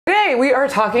Today we are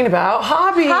talking about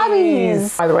hobbies.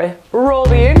 Hobbies. By the way, roll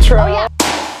the intro. Oh yeah.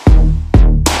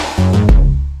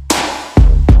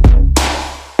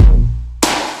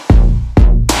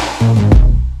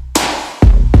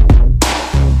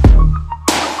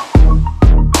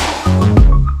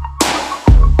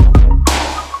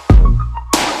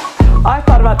 I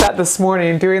thought about that this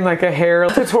morning, doing like a hair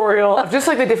tutorial of just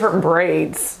like the different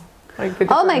braids. Like the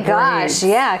Oh my gosh,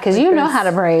 yeah, because you know how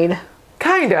to braid.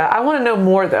 Kinda. I want to know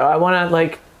more though. I want to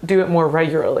like do it more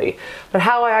regularly. But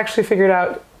how I actually figured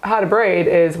out how to braid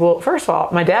is, well, first of all,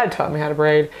 my dad taught me how to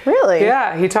braid. Really?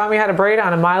 Yeah, he taught me how to braid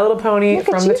on a My Little Pony Look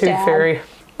at from the you, Tooth Dad. Fairy.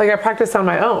 Like I practiced on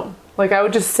my own. Like I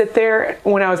would just sit there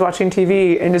when I was watching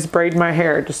TV and just braid my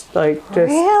hair, just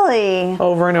Really?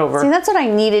 over and over. See, that's what I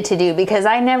needed to do because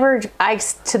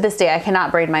to this day, I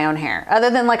cannot braid my own hair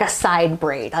other than like a side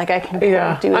braid. Like I can do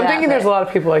that. I'm thinking there's a lot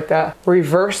of people like that.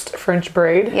 Reversed French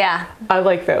braid. Yeah. I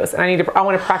like those, and I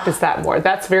want to practice that more.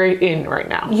 That's very in right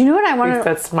now. You know what I want to?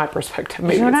 That's my perspective.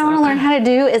 Maybe You know what I want to learn how to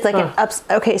do is like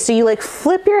okay, so you like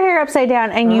flip your hair upside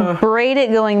down and you braid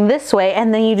it going this way,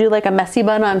 and then you do like a messy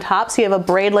bun on top, so you have a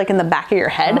braid like in the back of your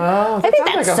head. Oh, I think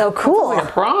that's so cool. Like a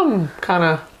prom kind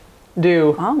of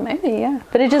do. Oh, maybe, yeah.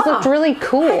 But it just looked really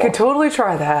cool. I could totally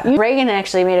try that. Reagan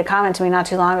actually made a comment to me not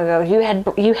too long ago.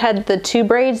 You had the two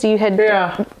braids, you had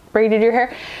braided your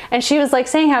hair, and she was like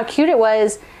saying how cute it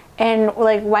was, and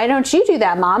like, why don't you do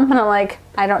that, Mom? And I'm like,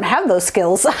 I don't have those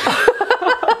skills.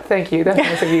 Thank you. That's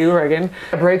nice of you, Reagan.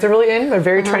 Braids are really in. They're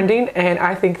very trending, and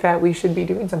I think that we should be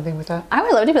doing something with that. I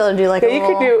would love to be able to do like you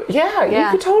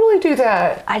could totally do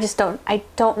that. I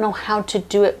don't know how to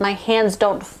do it. My hands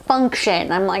don't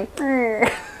function. I'm like,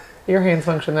 Your hands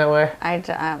function that way.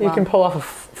 well, You can pull off a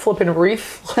flipping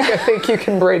wreath. Like I think you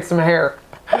can braid some hair.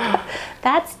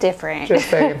 that's different. Just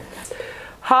saying.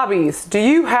 Hobbies. Do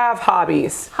you have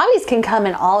hobbies? Hobbies can come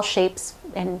in all shapes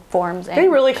and forms and They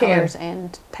really colors can.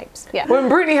 and types. Yeah. When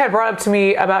Brittany had brought up to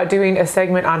me about doing a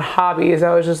segment on hobbies,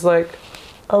 I was just like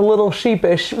a little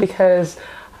sheepish because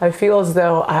I feel as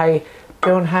though I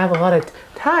don't have a lot of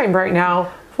time right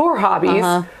now for hobbies.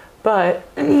 But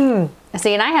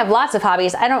see, and I have lots of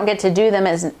hobbies. I don't get to do them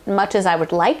as much as I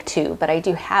would like to, but I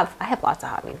have lots of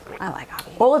hobbies. I like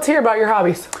hobbies. well, let's hear about your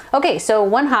hobbies. Okay, so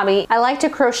one hobby, I like to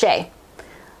crochet.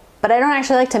 But I don't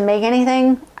actually like to make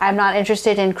anything. I'm not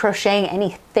interested in crocheting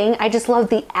anything. I just love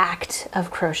the act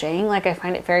of crocheting. Like I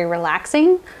find it very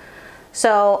relaxing.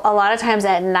 So a lot of times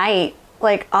at night,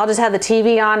 like I'll just have the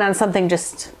TV on something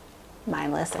just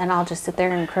mindless, and I'll just sit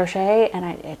there and crochet, and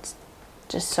it's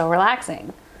just so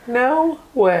relaxing. No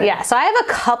way. Yeah, so I have a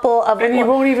couple of... And you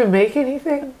won't even make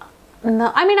anything?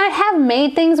 No, I mean, I have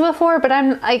made things before, but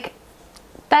I'm like...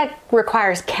 that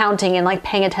requires counting and like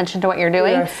paying attention to what you're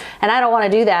doing. Yes. And I don't want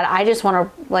to do that. I just want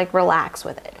to like relax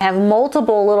with it. I have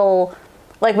multiple little,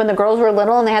 like when the girls were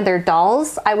little and they had their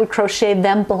dolls, I would crochet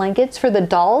them blankets for the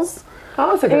dolls.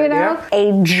 Oh, that's a good idea.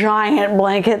 A giant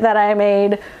blanket that I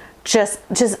made, just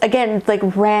again, like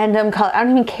random color. I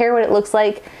don't even care what it looks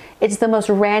like. It's the most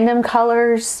random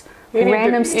colors,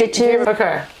 random stitches.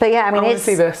 Okay. But yeah, I mean,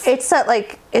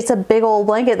 it's a big old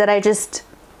blanket that I just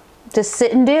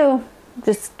sit and do.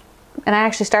 And I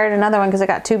actually started another one because it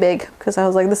got too big because I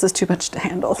was like, this is too much to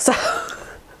handle. So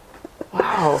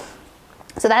Wow.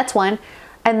 So that's one.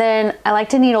 And then I like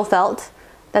to needle felt.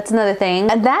 That's another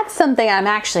thing. And that's something I'm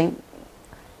actually,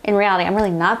 in reality, I'm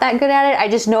really not that good at it. I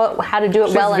just know how to do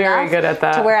it well enough. Very good at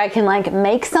that. To where I can like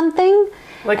make something.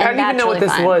 Like I didn't even know what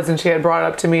this was, and she had brought it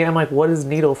up to me, and I'm like, what is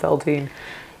needle felting?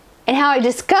 And how I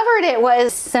discovered it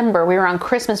was December. We were on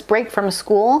Christmas break from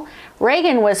school.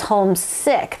 Reagan was home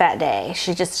sick that day.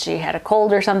 She had a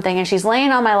cold or something, and she's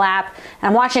laying on my lap, and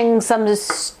I'm watching some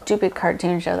stupid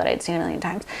cartoon show that I'd seen a million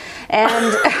times.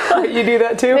 And you do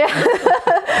that too?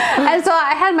 And so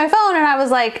I had my phone, and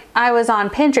I was on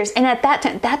Pinterest, and at that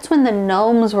time, that's when the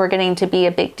gnomes were getting to be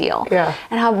a big deal. Yeah.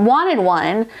 And I wanted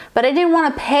one, but I didn't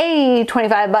want to pay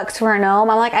 25 bucks for a gnome.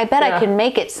 I'm like, I bet I could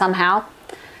make it somehow.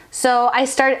 So I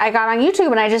got on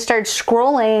YouTube and I just started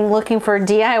scrolling looking for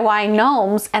DIY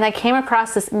gnomes, and I came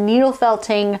across this needle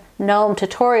felting gnome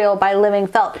tutorial by Living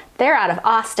Felt. They're out of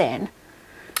Austin.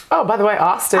 Oh, by the way,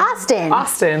 Austin.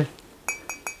 Austin.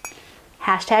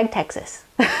 Hashtag Texas.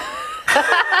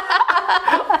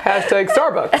 Hashtag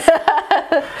Starbucks.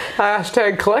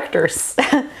 Hashtag collectors.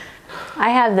 I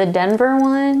have the Denver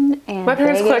one and my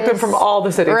parents collect them from all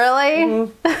the cities. Really?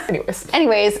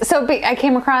 Anyways, so I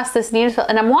came across this needle felt,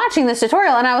 and I'm watching this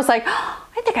tutorial, and I was like, oh,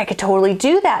 I think I could totally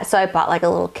do that. So I bought like a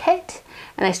little kit,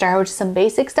 and I started with some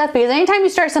basic stuff, because anytime you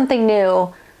start something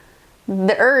new,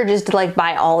 the urge is to like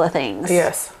buy all the things.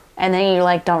 Yes. And then you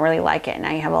like don't really like it, and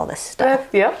now you have all this stuff.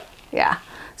 Yep. Yeah.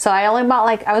 So I only bought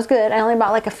like, I was good. I only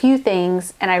bought like a few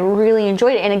things and I really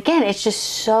enjoyed it. And again, it's just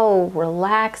so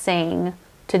relaxing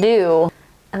to do.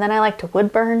 And then I like to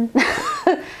wood burn.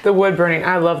 The wood burning.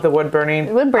 I love the wood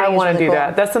burning. Wood burning I want to really do cool.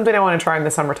 that. That's something I want to try in the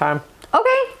summertime.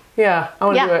 Okay. Yeah, I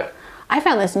want to do it. I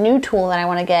found this new tool that I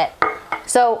want to get.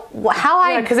 So how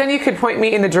I... Yeah, because then you could point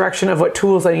me in the direction of what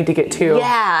tools I need to get too.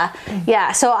 Yeah.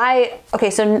 Yeah. So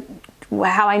so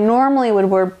how I normally would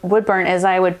wood burn is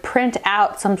I would print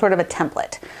out some sort of a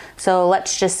template. So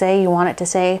let's just say you want it to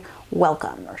say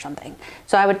welcome or something.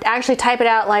 So I would actually type it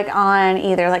out like on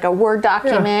either like a Word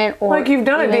document or like you've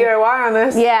done a DIY on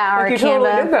this. Yeah, or like a you Canva.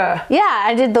 totally did that. Yeah,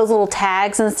 I did those little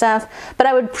tags and stuff. But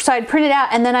I'd print it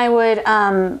out and then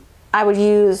I would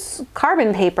use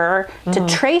carbon paper to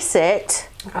trace it.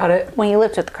 Got it. When you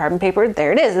lift up the carbon paper,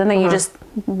 there it is, and then you just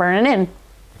burn it in.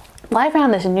 Well, I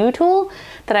found this new tool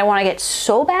that I want to get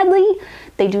so badly.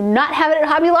 They do not have it at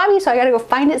Hobby Lobby, so I got to go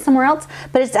find it somewhere else.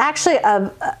 But it's actually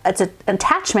it's an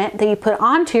attachment that you put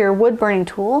onto your wood burning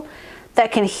tool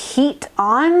that can heat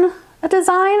on a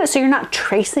design, so you're not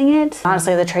tracing it.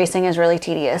 Honestly, the tracing is really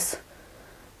tedious.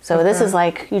 So this is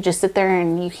like you just sit there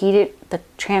and you heat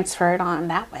it, transfer it on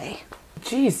that way.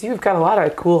 Jeez, you've got a lot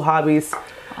of cool hobbies.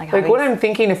 Like what I'm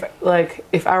thinking, if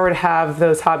I were to have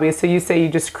those hobbies, so you say you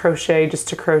just crochet just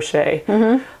to crochet.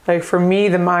 Like for me,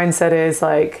 the mindset is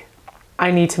like,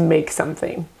 I need to make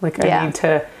something. Like I need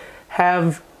to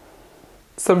have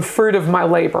some fruit of my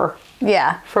labor.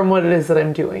 Yeah. From what it is that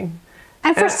I'm doing.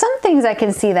 And for some things I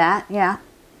can see that, yeah.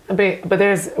 But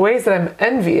there's ways that I'm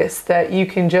envious that you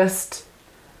can just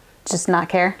not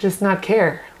care. Just not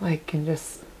care. Like, and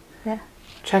just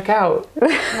check out.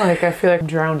 Like, I feel like I'm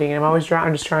drowning. I'm always drowning.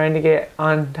 I'm just trying to get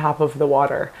on top of the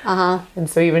water. And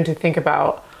so even to think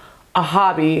about a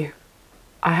hobby,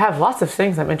 I have lots of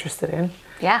things I'm interested in.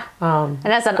 Yeah. And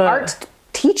as an art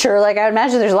teacher, like I would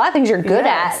imagine there's a lot of things you're good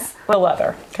at. The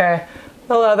leather, okay?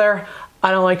 The leather.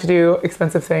 I don't like to do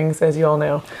expensive things, as you all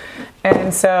know.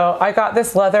 And so I got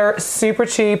this leather super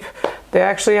cheap. They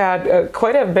actually had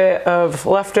quite a bit of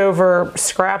leftover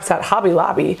scraps at Hobby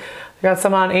Lobby. I got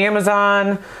some on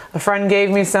Amazon. A friend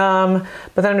gave me some,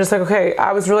 but then I'm just like, okay,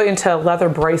 I was really into leather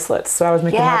bracelets. So I was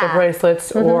making leather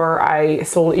bracelets, or I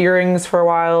sold earrings for a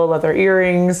while, leather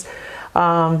earrings.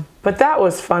 But that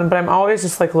was fun, but I'm always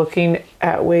just like looking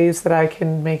at ways that I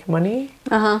can make money.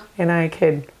 And I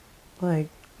could like,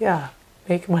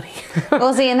 make money.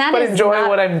 Well, see, and that but is enjoy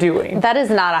what I'm doing. That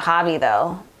is not a hobby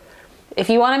though. If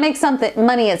you want to make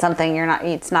money at something,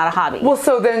 it's not a hobby. Well,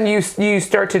 so then you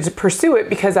start to pursue it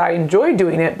because I enjoy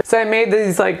doing it. So I made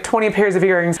these like 20 pairs of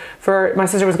earrings for, my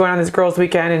sister was going on this girls'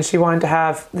 weekend and she wanted to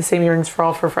have the same earrings for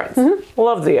all of her friends.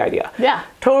 Loved the idea. Yeah.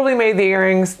 Totally made the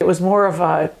earrings. It was more of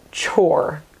a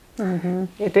chore.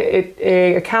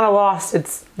 It kind of lost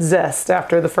its zest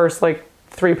after the first like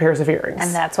 3 pairs of earrings.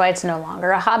 And that's why it's no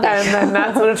longer a hobby. And then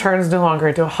that's when it turns no longer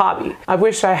into a hobby. I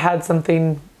wish I had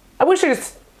something,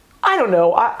 I don't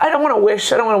know. I don't want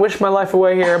to wish my life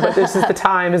away here, but this is the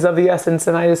time is of the essence.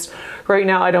 And right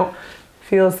now I don't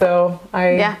feel as though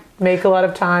I make a lot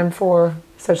of time for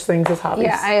such things as hobbies.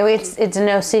 Yeah, it's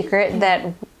no secret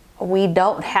that we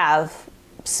don't have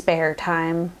spare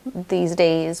time these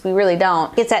days. We really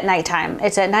don't. It's at nighttime.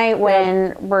 It's at night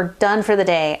when we're done for the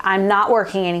day. I'm not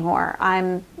working anymore.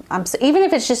 I'm even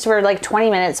if it's just for like 20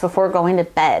 minutes before going to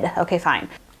bed. Okay, fine.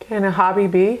 Can a hobby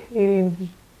be eating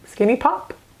Skinny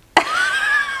Pop?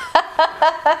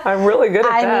 I'm really good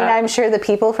at that. I mean, I'm sure the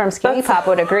people from Skinny Pop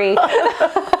would agree.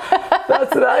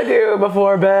 That's what I do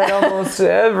before bed almost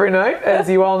every night, as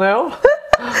you all know.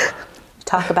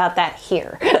 Talk about that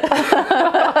here.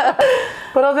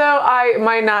 But although I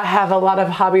might not have a lot of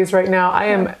hobbies right now, I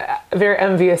am very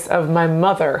envious of my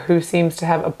mother, who seems to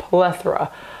have a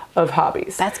plethora of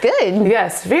hobbies. That's good.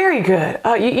 Yes, very good.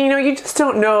 You just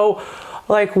don't know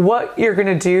like what you're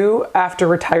gonna do after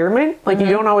retirement. Like you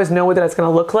don't always know what that's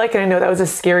gonna look like. And I know that was a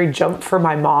scary jump for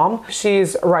my mom.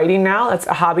 She's writing now. That's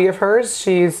a hobby of hers.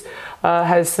 She's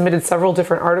has submitted several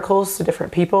different articles to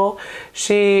different people.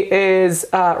 She is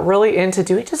really into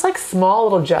doing just like small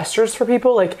little gestures for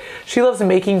people. Like she loves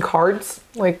making cards,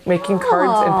 like making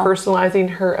cards and personalizing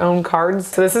her own cards.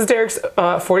 So this is Derek's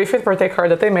 45th birthday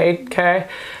card that they made, okay?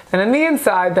 And in the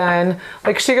inside then,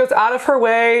 like she goes out of her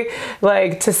way,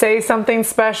 like to say something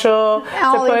special,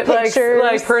 to put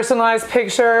like personalized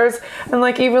pictures, and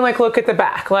like even like look at the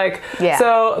back. Like,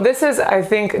 so this is, I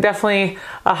think, definitely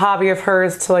a hobby of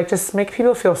hers to like just make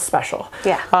people feel special.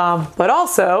 Yeah. But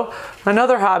also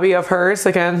another hobby of hers,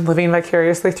 again, living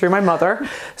vicariously through my mother.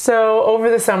 So over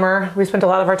the summer, we spent a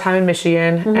lot of our time in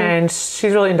Michigan, and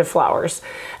she's really into flowers,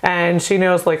 and she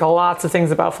knows like lots of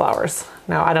things about flowers.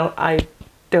 Now I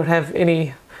don't have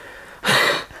any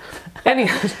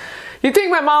You'd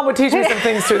think my mom would teach me some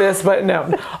things through this, but no.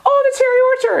 Oh, the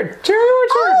cherry orchard. Cherry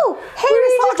orchard. Oh, hey, we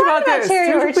just talked about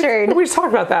cherry orchard. We just talked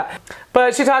about that.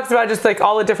 But she talks about just like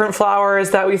all the different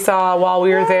flowers that we saw while we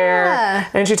were there.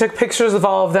 And she took pictures of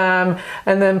all of them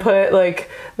and then put like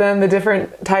then the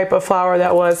different type of flower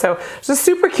that was. So it's just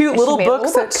super cute little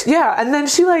books. And then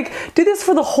she like did this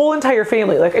for the whole entire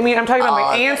family. Like, I mean, I'm talking about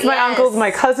my aunts, my uncles,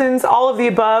 my cousins, all of the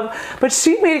above. But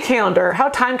she made a calendar. How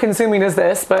time consuming is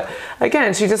this? But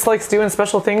again, she just likes doing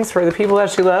special things for the people that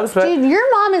she loves. But dude, your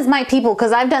mom is my people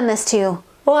because I've done this too.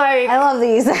 Like, I love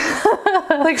these.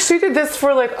 Like she did this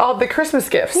for like all the Christmas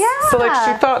gifts. Yeah. So like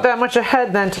she thought that much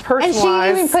ahead then to personalize. And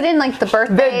she even put in like the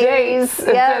birthdays. The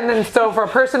dates. Yep. And so for a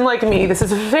person like me, this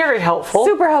is very helpful.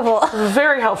 Super helpful.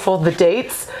 Very helpful, the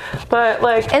dates. But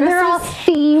like. And they're all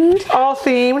themed. All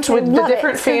themed with the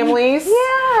different families.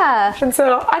 Yeah. And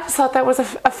so I just thought that was a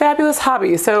fabulous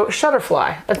hobby. So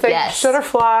Shutterfly. I think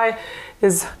Shutterfly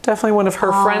is definitely one of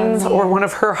her friends or one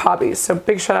of her hobbies. So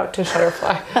big shout out to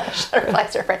Shutterfly.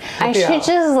 Shutterfly's her friend. I should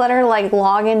just let her like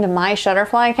log into my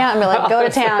Shutterfly account and be like, go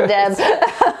to town, Deb.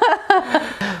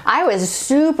 I was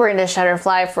super into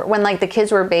Shutterfly for when like the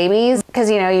kids were babies because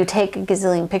you know you take a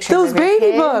gazillion pictures. Those of your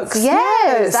baby kids. books.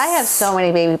 Yes, I have so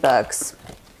many baby books.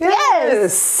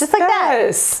 Yes, just like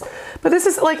that. But this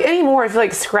is like anymore. I feel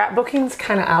like scrapbooking's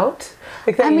kind of out.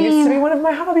 Like that used to be one of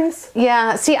my hobbies.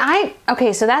 Yeah. See,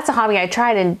 okay, so that's a hobby I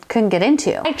tried and couldn't get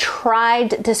into. I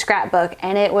tried to scrapbook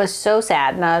and it was so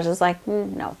sad. And I was just like,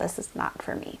 no, this is not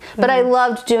for me. But I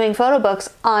loved doing photo books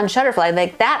on Shutterfly.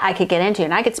 Like that I could get into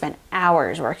and I could spend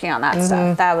hours working on that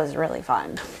stuff. That was really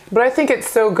fun. But I think it's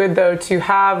so good though to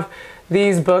have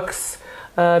these books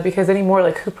because anymore,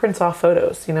 like who prints off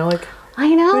photos, you know, like.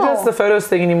 I know. Who does the photos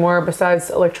thing anymore besides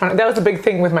electronic? That was a big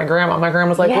thing with my grandma. My grandma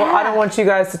was like, well, I don't want you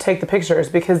guys to take the pictures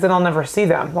because then I'll never see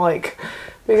them. Like,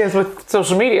 because with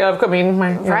social media, I mean,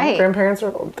 my grandparents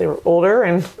they were older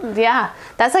and. Yeah,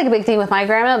 that's like a big thing with my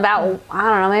grandma. About, I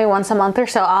don't know, maybe once a month or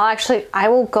so, I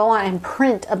will go on and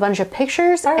print a bunch of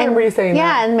pictures. I remember you saying that.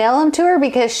 Yeah, and mail them to her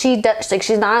because she does, like,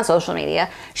 she's not on social media.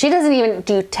 She doesn't even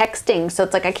do texting, so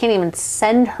it's like I can't even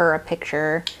send her a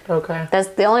picture. Okay. That's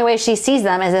the only way she sees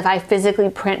them is if I physically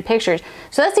print pictures.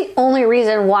 So that's the only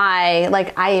reason why,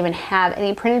 like, I even have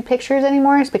any printed pictures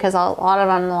anymore is because a lot of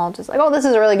them I'll just like, oh, this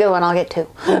is a really good one, I'll get two.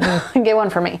 Get one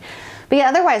for me. But yeah,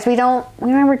 otherwise we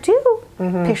never do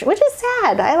pictures, which is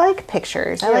sad. I like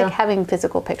pictures. I like having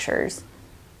physical pictures.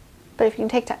 But if you can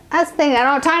take time, that's the thing, I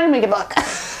don't have time to make a book.